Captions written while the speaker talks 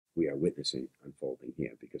we are witnessing unfolding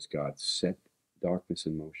here, because God set darkness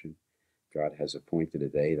in motion. God has appointed a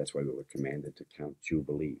day. That's why we were commanded to count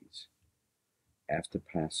Jubilees after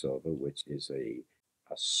Passover, which is a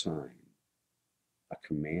sign, a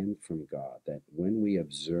command from God, that when we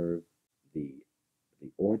observe the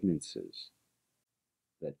ordinances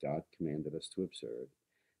that God commanded us to observe,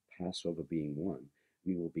 Passover being one,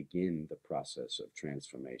 we will begin the process of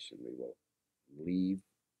transformation. We will leave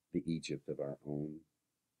the Egypt of our own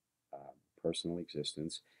personal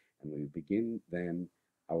existence, and we begin then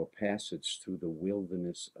our passage through the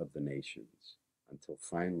wilderness of the nations, until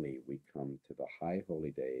finally we come to the high holy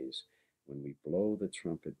days, when we blow the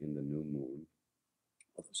trumpet in the new moon.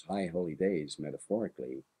 Well, those high holy days,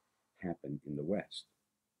 metaphorically, happen in the west,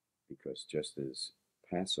 because just as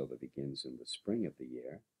Passover begins in the spring of the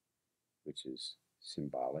year, which is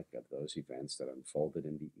symbolic of those events that unfolded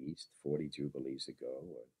in the East 40 Jubilees ago,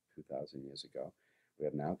 or 2,000 years ago, we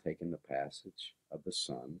have now taken the passage of the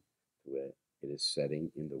sun to where it is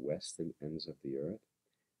setting in the western ends of the earth.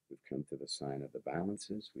 We've come to the sign of the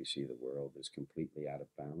balances. We see the world is completely out of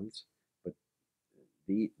balance, but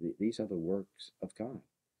these are the works of God,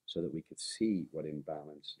 so that we could see what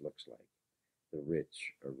imbalance looks like. The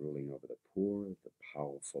rich are ruling over the poor, the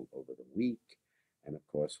powerful over the weak, and of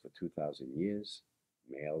course, for 2,000 years,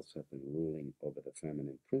 males have been ruling over the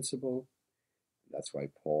feminine principle. That's why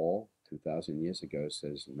Paul, 2,000 years ago,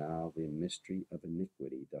 says, "Now the mystery of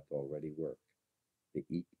iniquity doth already work.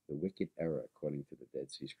 The wicked error, according to the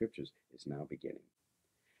Dead Sea Scriptures, is now beginning."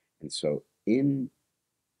 And so, in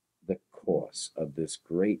the course of this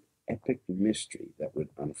great epic mystery that would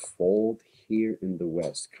unfold here in the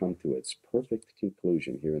West, come to its perfect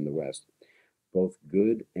conclusion here in the West, both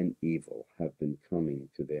good and evil have been coming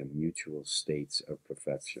to their mutual states of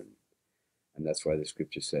perfection. And that's why the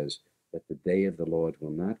scripture says that the day of the Lord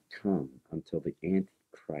will not come until the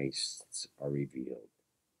antichrists are revealed.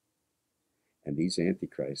 And these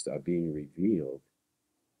antichrists are being revealed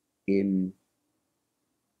in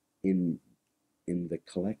the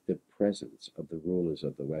collective presence of the rulers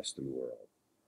of the Western world.